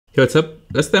Hey, what's up?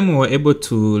 Last time we were able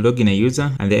to log in a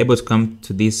user and they're able to come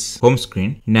to this home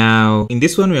screen. Now in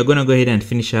this one, we are going to go ahead and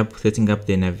finish up setting up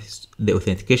the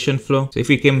authentication flow. So if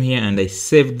we came here and I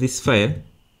saved this file,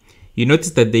 you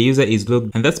notice that the user is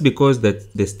logged, and that's because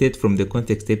that the state from the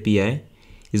context API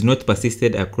is not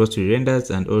persisted across re-renders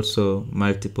and also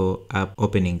multiple app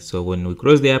openings. So when we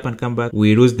close the app and come back,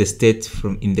 we lose the state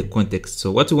from in the context.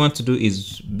 So what we want to do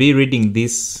is be reading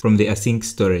this from the async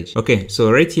storage. Okay, so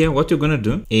right here, what we're gonna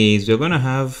do is we're gonna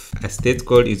have a state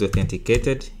called is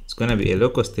authenticated. It's gonna be a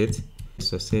local state.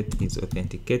 So set is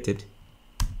authenticated.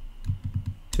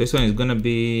 So this one is gonna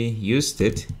be use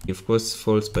state, of course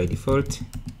false by default.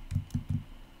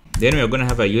 Then we're gonna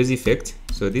have a use effect.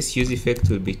 So this use effect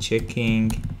will be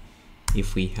checking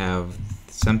if we have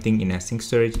something in async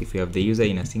storage, if we have the user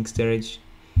in async storage.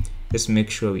 Let's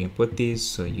make sure we import this.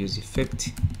 So use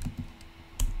effect.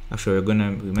 Actually,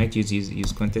 we might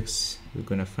use context. We're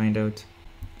gonna find out.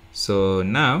 So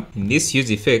now in this use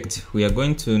effect, we are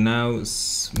going to now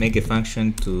make a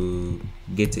function to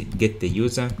get the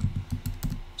user.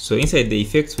 So inside the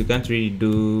effects, we can't really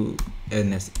do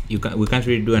we can't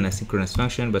really do an asynchronous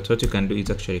function, but what you can do is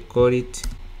actually call it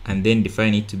and then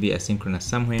define it to be asynchronous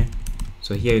somewhere.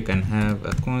 So here you can have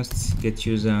a const get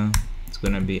user. It's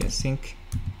gonna be async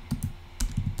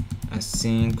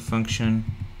function.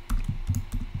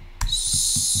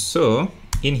 So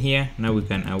in here now we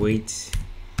can await.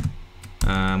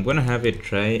 I'm gonna have a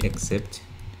try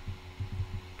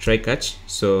catch.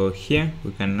 So here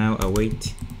we can now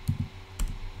await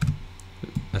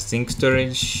async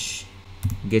storage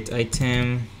get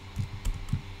item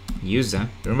user.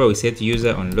 Remember we set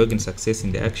user on login success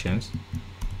in the actions.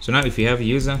 So now if we have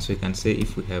user, so we can say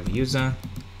if we have user,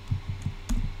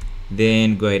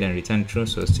 then go ahead and return true.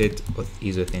 So set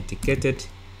is authenticated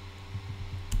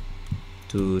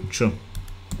to true.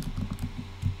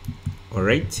 All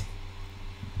right,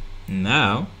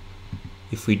 now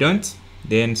if we don't,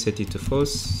 then set it to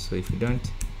false. So if we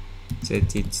don't,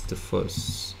 set it to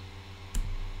false,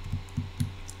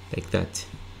 like that.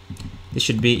 This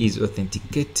should be is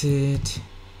authenticated.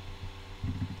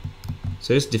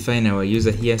 So let's define our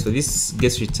user here. So this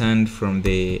gets returned from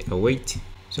the await.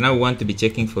 So now we want to be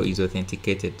checking for is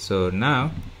authenticated. So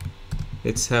now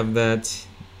let's have that.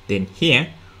 Then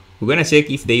here we're gonna check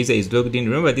if the user is logged in.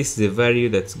 Remember, this is a value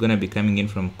that's gonna be coming in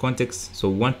from context. So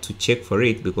we want to check for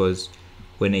it because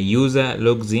when a user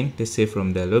logs in, let's say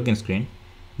from the login screen,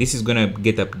 this is gonna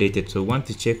get updated. So we want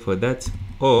to check for that,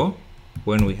 or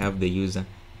when we have the user.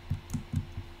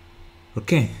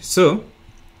 Okay, so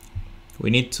we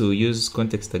need to use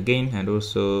context again and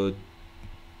also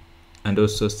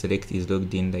select is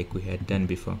logged in like we had done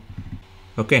before.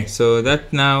 Okay, so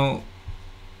that now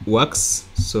works.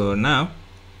 So now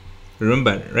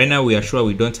remember, right now we are sure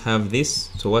we don't have this.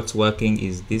 So what's working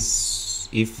is this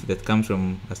if that comes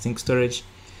from async storage.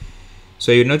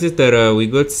 So you notice that we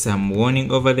got some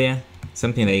warning over there,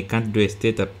 something that you can't do a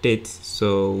state update.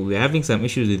 So we're having some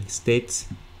issues with states.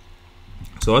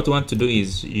 So what we want to do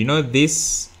is, you know,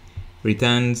 this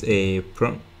returns a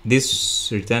promise.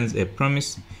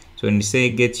 So when you say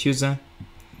get user,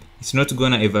 it's not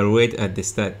gonna evaluate at the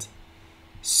start.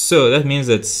 So that means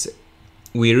that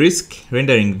we risk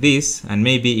rendering this, and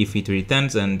maybe if it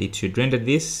returns and it should render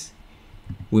this,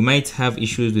 we might have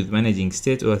issues with managing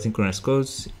state or asynchronous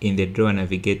calls in the drawer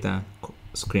navigator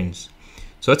screens.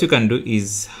 So what you can do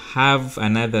is have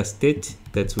another state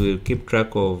that will keep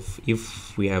track of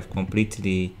if we have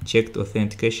completely checked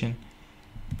authentication.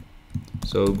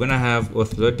 So we're gonna have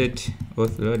auth loaded.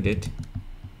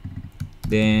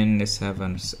 Then let's have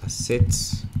a set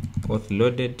auth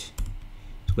loaded.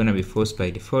 It's gonna be false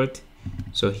by default.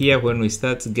 So here when we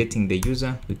start getting the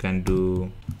user, we can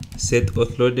do set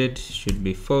auth loaded should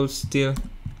be false still.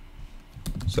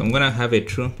 So I'm gonna have a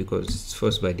true because it's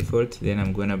false by default. Then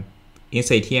I'm gonna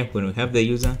inside here, when we have the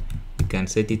user, we can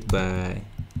set it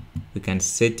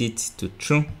to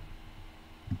true.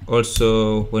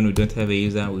 Also, when we don't have a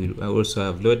user, we also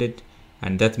have loaded,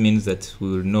 and that means that we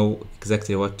will know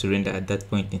exactly what to render at that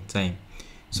point in time.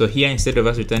 So here, instead of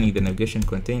us returning the navigation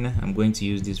container, I'm going to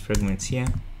use these fragments here.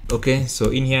 Okay, so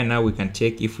in here now we can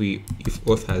check if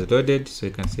auth has loaded. So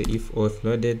you can say if auth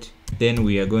loaded, then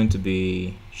we are going to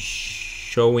be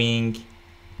showing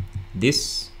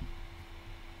this.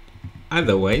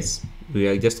 Otherwise, we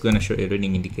are just going to show a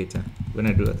loading indicator. We're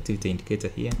going to do activity indicator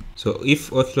here. So if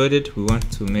auth loaded, we want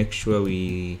to make sure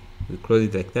we close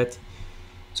it like that.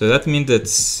 So that means that,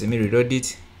 let me reload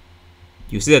it.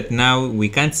 You see that now we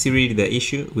can't see really the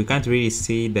issue. We can't really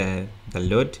see the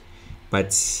load, but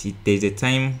there's a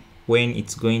time when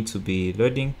it's going to be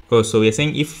loading. Oh, so we're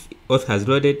saying if auth has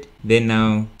loaded, then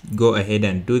now go ahead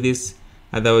and do this,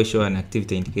 otherwise show an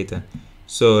activity indicator.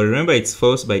 So remember, it's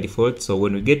false by default. So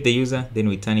when we get the user, then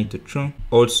we turn it to true.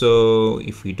 Also,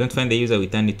 if we don't find the user, we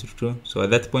turn it to true. So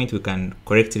at that point, we can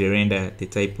correctly render the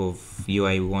type of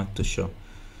UI we want to show.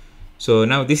 So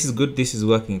now this is good. This is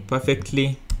working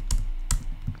perfectly.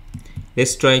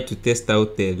 Let's try to test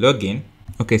out the login.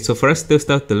 Okay, so for us to test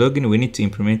out the login, we need to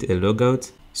implement a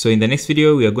logout. So in the next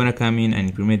video, we are going to come in and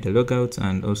implement the logout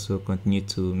and also continue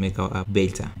to make our app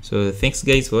better. So thanks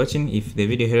guys for watching. If the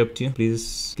video helped you,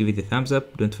 please give it a thumbs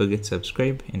up. Don't forget to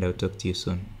subscribe, and I'll talk to you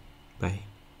soon. Bye.